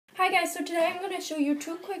Hi guys, so today I'm going to show you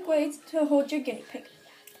 2 quick ways to hold your guinea pig.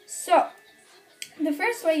 So, the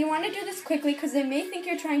first way, you want to do this quickly because they may think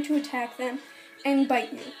you're trying to attack them and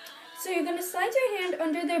bite you. So you're going to slide your hand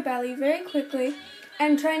under their belly very quickly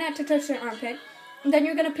and try not to touch their armpit. And then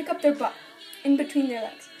you're going to pick up their butt in between their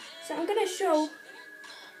legs. So I'm going to show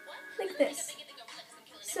like this.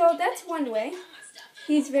 So that's one way.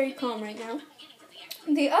 He's very calm right now.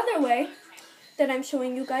 The other way that I'm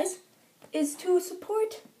showing you guys is to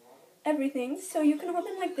support everything. So you can hold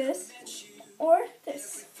them like this or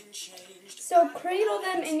this. So cradle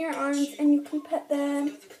them in your arms and you can pet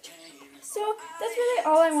them. So that's really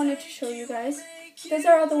all I wanted to show you guys. Those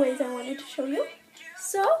are all the ways I wanted to show you.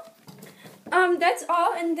 So that's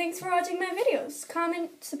all, and thanks for watching my videos. Comment,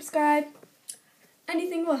 subscribe,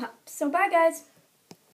 anything will help. So bye guys.